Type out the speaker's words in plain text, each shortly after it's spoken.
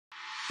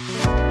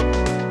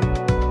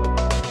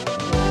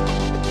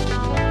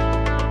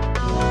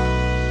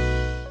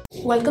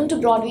Welcome two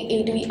Broadway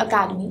A2E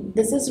Academy.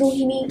 This is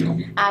Rohini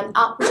and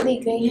आप मुझे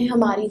देख रहे हैं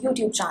हमारे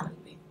YouTube चैनल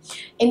पे.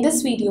 In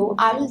this video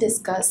I will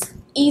discuss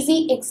easy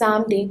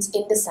exam dates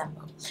in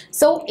December.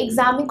 So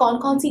exam में कौन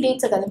कौन सी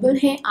डेट्स अवेलेबल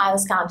हैं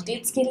IELTS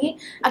कैंडिडेट्स के लिए,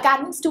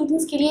 अकेडमिक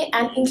स्टूडेंट्स के लिए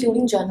and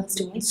including journal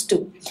students to.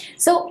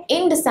 So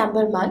in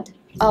December month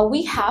we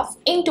have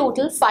in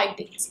total 5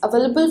 dates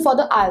available for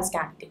the IELTS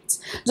candidates.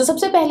 जो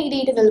सबसे पहली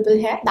डेट अवेलेबल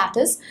है that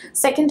is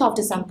 2nd of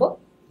December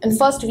and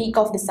first week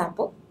of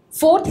December.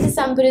 4th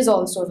December is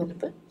also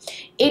available.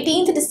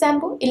 18th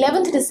December,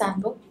 11th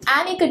December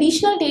and एक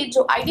additional date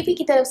जो IDP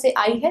की तरफ से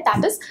आई है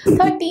that is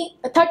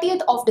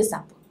 30th of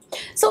December.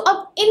 सो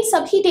अब इन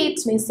सभी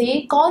डेट्स में से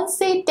कौन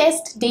से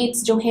टेस्ट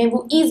डेट्स जो हैं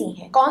वो इजी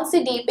हैं, कौन से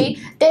डे पे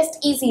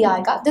टेस्ट इजी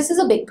आएगा, this is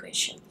a big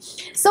question.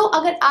 सो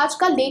अगर आज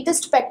का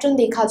लेटेस्ट पैटर्न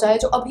देखा जाए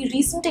जो अभी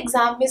रीसेंट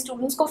एग्जाम में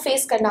स्टूडेंट्स को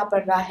फेस करना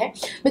पड़ रहा है,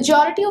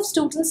 majority of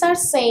students are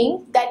saying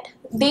that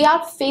they are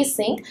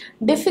facing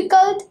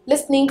difficult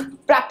listening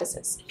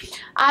practices.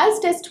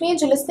 IELTS test में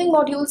जो लिसनिंग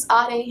मॉड्यूल्स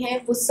आ रहे हैं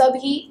वो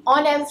सभी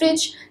ऑन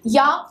एवरेज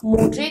या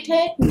मॉडरेट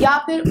है या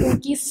फिर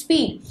उनकी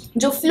स्पीड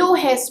जो फ्लो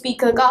है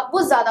स्पीकर का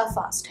वो ज़्यादा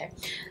फास्ट है.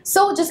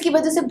 सो जिसकी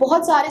वजह से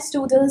बहुत सारे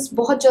स्टूडेंट्स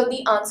बहुत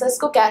जल्दी आंसर्स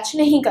को कैच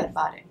नहीं कर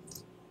पा रहे.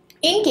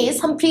 इन केस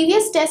हम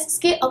प्रीवियस टेस्ट्स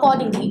के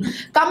अकॉर्डिंगली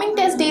कमिंग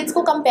टेस्ट डेट्स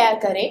को कंपेयर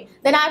करें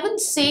देन आई वुड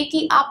से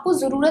कि आपको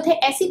ज़रूरत है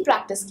ऐसी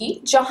प्रैक्टिस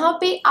की जहाँ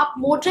पे आप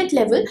मॉडरेट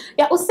लेवल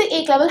या उससे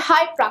एक लेवल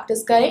हाई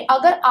प्रैक्टिस करें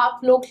अगर आप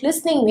लोग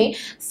लिसनिंग में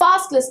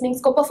फास्ट लिसनिंग्स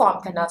को परफॉर्म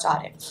करना चाह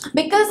रहे हैं.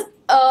 बिकॉज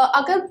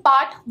अगर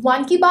पार्ट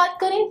 1 की बात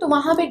करें तो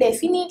वहाँ पे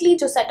डेफिनेटली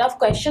जो सेट ऑफ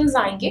क्वेश्चंस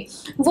आएंगे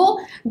वो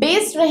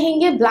बेस्ड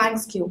रहेंगे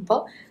ब्लैंक्स के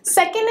ऊपर.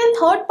 सेकेंड एंड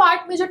थर्ड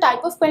पार्ट में जो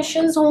टाइप ऑफ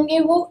क्वेश्चंस होंगे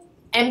वो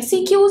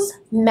MCQs,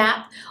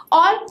 मैप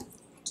और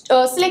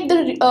सिलेक्ट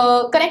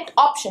द करेक्ट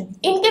ऑप्शन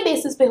इनके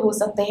बेसिस पे हो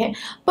सकते हैं.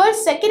 पर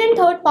सेकेंड एंड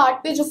थर्ड पार्ट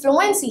पे जो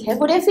फ्लुएंसी है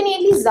वो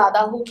डेफिनेटली ज़्यादा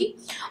होगी.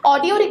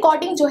 ऑडियो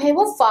रिकॉर्डिंग जो है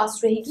वो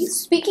फास्ट रहेगी.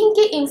 स्पीकिंग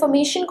के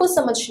इंफॉर्मेशन को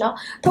समझना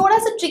थोड़ा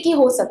सा ट्रिकी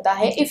हो सकता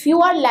है if you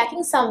are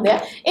lacking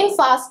somewhere in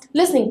fast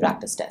listening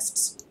practice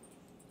tests.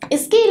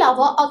 इसके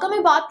अलावा अगर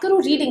मैं बात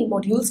करूँ रीडिंग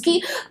मॉड्यूल्स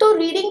की तो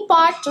रीडिंग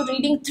पार्ट जो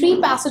रीडिंग 3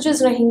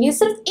 पैसेजेस रहेंगे,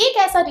 सिर्फ एक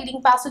ऐसा रीडिंग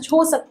पैसेज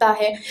हो सकता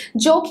है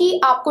जो कि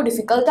आपको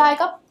डिफिकल्ट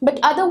आएगा. But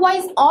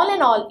otherwise all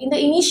and all in the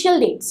initial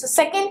dates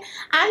 2nd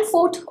and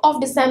 4th of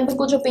December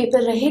को जो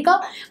पेपर रहेगा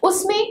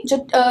उसमें जो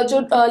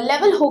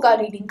लेवल होगा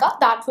रीडिंग का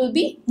दैट विल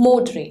बी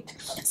मॉडरेट.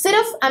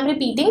 सिर्फ आई एम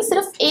रिपीटिंग,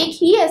 सिर्फ एक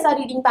ही ऐसा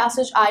रीडिंग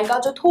पैसेज आएगा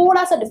जो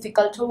थोड़ा सा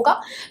डिफिकल्ट होगा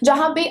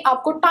जहाँ पे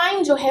आपको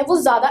टाइम जो है वो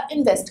ज़्यादा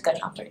इन्वेस्ट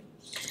करना पड़े.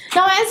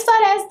 Now as far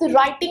as the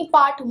writing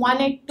part 1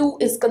 and 2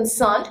 is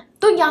concerned,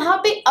 तो यहाँ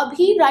पे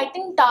अभी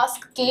राइटिंग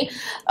टास्क के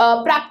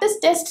प्रैक्टिस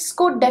टेस्ट्स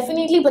को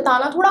डेफिनेटली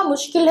बताना थोड़ा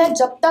मुश्किल है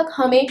जब तक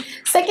हमें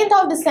 2nd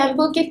of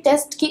December के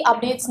टेस्ट की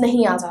अपडेट्स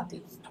नहीं आ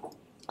जाती.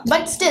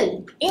 बट स्टिल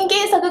इन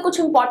केस अगर कुछ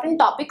इंपॉर्टेंट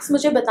टॉपिक्स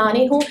मुझे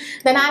बताने हो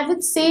देन आई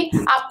वुड से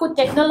आपको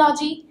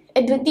technology,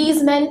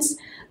 advertisements,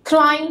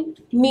 crime,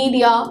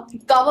 media,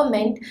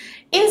 government,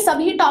 इन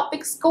सभी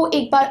टॉपिक्स को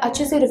एक बार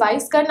अच्छे से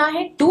रिवाइज करना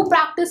है. Do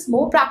practice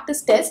more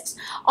practice tests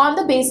on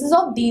the basis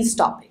of these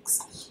topics.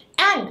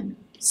 And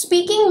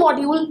speaking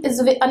module is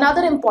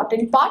another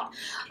important part.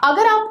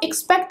 अगर आप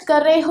एक्सपेक्ट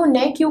कर रहे हो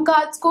नए क्यू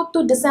कार्ड्स को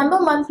तो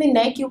दिसंबर मंथ में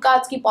नए क्यू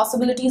कार्ड्स की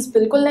पॉसिबिलिटीज़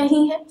बिल्कुल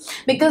नहीं है.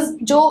 बिकॉज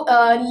जो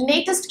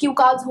लेटेस्ट क्यू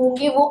कार्ड्स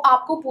होंगे वो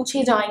आपको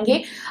पूछे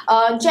जाएंगे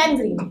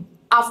जनवरी में.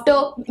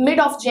 आफ्टर मिड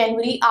ऑफ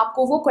जनवरी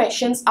आपको वो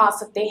क्वेश्चंस आ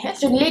सकते हैं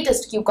जो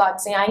लेटेस्ट क्यू कार्ड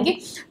से आएंगे.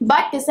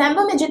 बट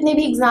दिसंबर में जितने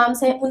भी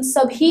एग्जाम्स हैं उन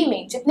सभी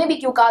में जितने भी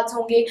क्यू कार्ड्स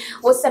होंगे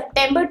वो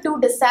सितंबर टू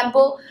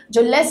दिसंबर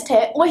जो लिस्ट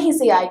है वहीं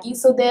से आएगी.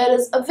 So there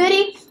is a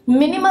very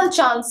minimal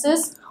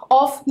chances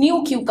of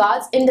new cue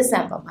cards in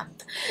December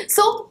month.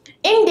 So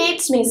in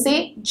dates में से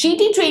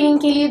GT ट्रेनिंग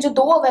के लिए जो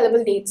 2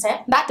 अवेलेबल डेट्स हैं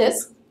that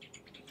is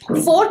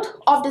 4th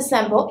of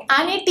December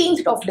and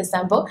 18th of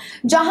December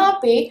जहाँ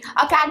पे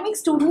अकेडमिक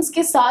स्टूडेंट्स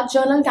के साथ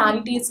जर्नल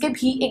कैंडिडेट्स के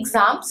भी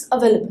एग्जाम्स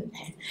अवेलेबल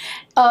हैं.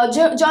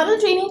 जर्नल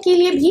ट्रेनिंग के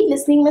लिए भी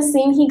लिसनिंग में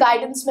सेम ही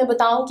गाइडेंस मैं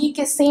बताऊंगी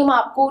कि सेम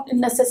आपको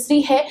नेसेसरी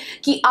है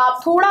कि आप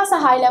थोड़ा सा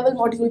हाई लेवल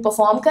मॉड्यूल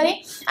परफॉर्म करें.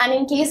 एंड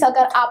इन केस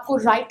अगर आपको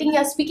राइटिंग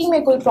या स्पीकिंग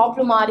में कोई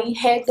प्रॉब्लम आ रही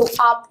है तो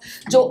आप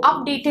जो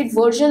अपडेटेड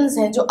वर्जन्स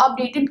हैं, जो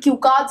अपडेटेड क्यू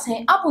कार्ड्स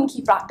हैं, आप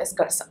उनकी प्रैक्टिस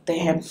कर सकते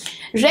हैं.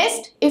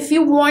 Rest if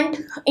you want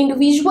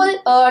individual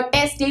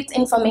test dates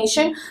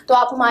information तो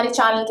आप हमारे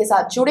चैनल के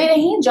साथ जुड़े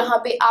रहें जहाँ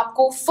पे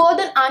आपको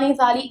फर्दर आने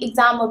वाली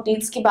एग्जाम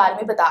अपडेट्स के बारे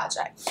में बताया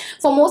जाए.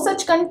 For more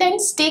such content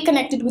stay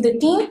connected with the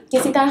team.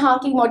 किसी तरह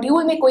की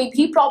मॉड्यूल में कोई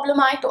भी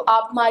प्रॉब्लम आए तो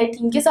आप हमारे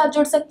टीम के साथ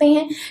जुड़ सकते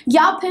हैं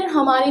या फिर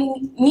हमारे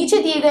नीचे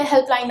दिए गए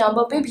हेल्पलाइन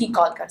नंबर पे भी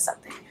कॉल कर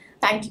सकते हैं.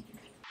 Thank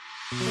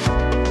you.